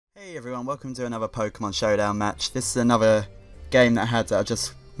Hey everyone, welcome to another Pokemon Showdown match. This is another game that I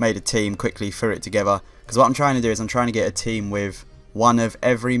just made a team, quickly threw it together. Because what I'm trying to do is I'm trying to get a team with one of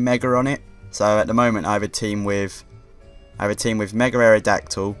every Mega on it. So at the moment I have a team with Mega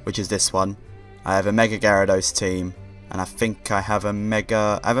Aerodactyl, which is this one. I have a Mega Gyarados team, and I think I have a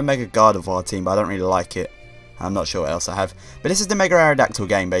Mega Gardevoir team, but I don't really like it. I'm not sure what else I have. But this is the Mega Aerodactyl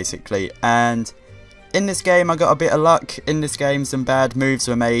game basically, and in this game I got a bit of luck. In this game some bad moves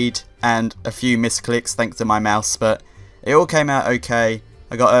were made and a few misclicks thanks to my mouse, but it all came out okay.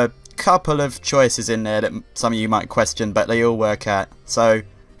 I got a couple of choices in there that some of you might question, but they all work out. So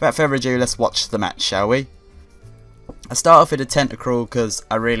without further ado, let's watch the match, shall we? I start off with a Tentacruel because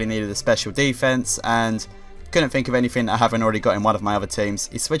I really needed a special defense and couldn't think of anything that I haven't already got in one of my other teams.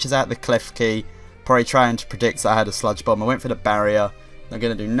 He switches out the Klefki, probably trying to predict that I had a Sludge Bomb. I went for the barrier. I'm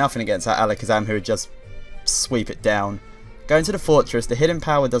going to do nothing against that Alakazam, who would just sweep it down. Going to the Fortress, the hidden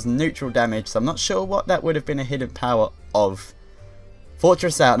power does neutral damage, so I'm not sure what that would have been a hidden power of.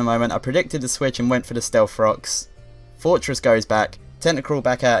 Fortress out in a moment. I predicted the switch and went for the Stealth Rocks. Fortress goes back, Tentacruel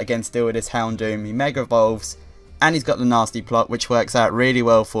back out again, still with his Houndoom. He Mega Evolves, and he's got the Nasty Plot, which works out really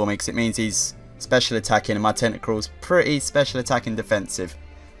well for me because it means he's special attacking and my Tentacruel's pretty special attacking defensive.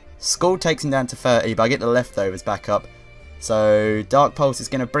 Scald takes him down to 30, but I get the leftovers back up. So Dark Pulse is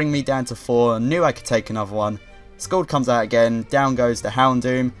going to bring me down to 4. I knew I could take another one. Scald comes out again, down goes the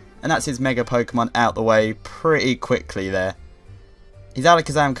Houndoom, and that's his Mega Pokemon out the way pretty quickly there. His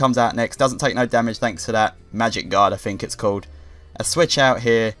Alakazam comes out next, doesn't take no damage thanks to that Magic Guard, I think it's called. A switch out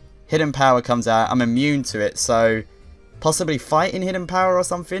here, Hidden Power comes out, I'm immune to it, so possibly fighting Hidden Power or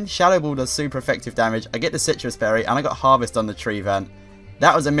something. Shadow Ball does super effective damage, I get the Citrus Berry, and I got Harvest on the Treevant.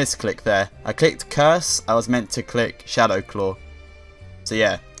 That was a misclick there. I clicked Curse, I was meant to click Shadow Claw. So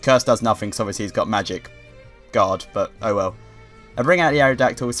yeah, Curse does nothing because obviously he's got Magic Guard, but oh well. I bring out the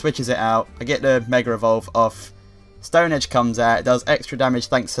Aerodactyl, switches it out, I get the Mega Evolve off. Stone Edge comes out, it does extra damage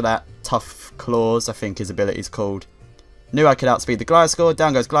thanks to that Tough Claws, I think his ability is called. Knew I could outspeed the Gliscor,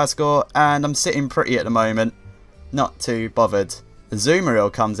 down goes Gliscor, and I'm sitting pretty at the moment. Not too bothered.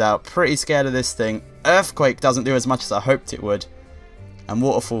 Azumarill comes out, pretty scared of this thing. Earthquake doesn't do as much as I hoped it would. And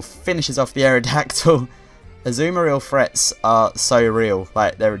Waterfall finishes off the Aerodactyl. Azumarill threats are so real,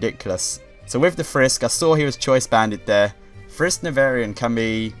 like they're ridiculous. So with the Frisk, I saw he was choice banded there. Frisk Nivarian can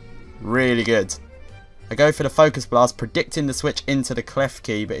be really good. I go for the Focus Blast, predicting the switch into the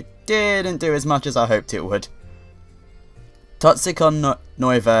Klefki, but it didn't do as much as I hoped it would. Toxic on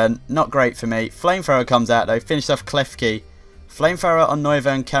Noivern, not great for me. Flamethrower comes out though, finished off Klefki. Flamethrower on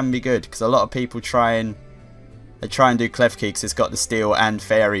Noivern can be good, because a lot of people try and do Klefki because it's got the Steel and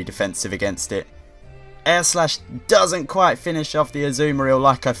Fairy defensive against it. Air Slash doesn't quite finish off the Azumarill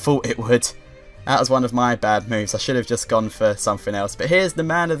like I thought it would. That was one of my bad moves. I should have just gone for something else. But here's the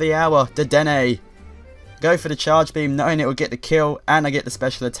man of the hour, Dedenne. Go for the Charge Beam, knowing it will get the kill, and I get the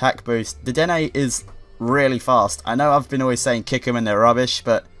special attack boost. Dedenne is really fast. I know I've been always saying kick them and they're rubbish,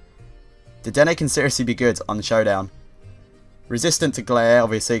 but Dedenne can seriously be good on the Showdown. Resistant to Glare,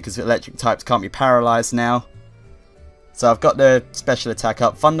 obviously, because electric types can't be paralysed now. So I've got the special attack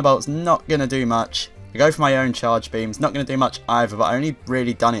up. Thunderbolt's not going to do much. I go for my own Charge Beams, not going to do much either, but I only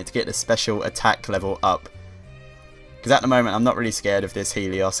really done it to get the special attack level up. Because at the moment I'm not really scared of this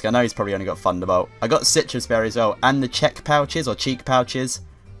Helios. I know he's probably only got Thunderbolt. I got Citrus Berry as well, and the cheek pouches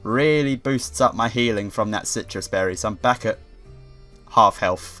really boosts up my healing from that Citrus Berry, so I'm back at half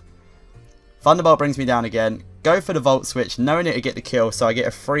health. Thunderbolt brings me down again. Go for the Volt Switch, knowing it to get the kill, so I get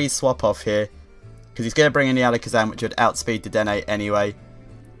a free swap off here. Because he's going to bring in the Alakazam, which would outspeed Dedenne anyway.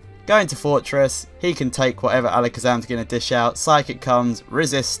 Going to Fortress, he can take whatever Alakazam's going to dish out. Psychic comes,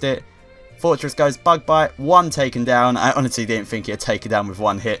 resist it. Fortress goes Bug Bite, one taken down. I honestly didn't think he'd take it down with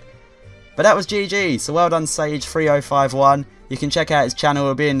one hit. But that was GG, so well done Sage3051. You can check out his channel, it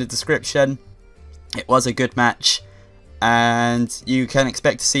will be in the description. It was a good match. And you can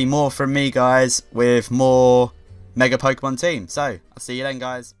expect to see more from me, guys, with more Mega Pokemon team. So, I'll see you then,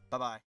 guys. Bye-bye.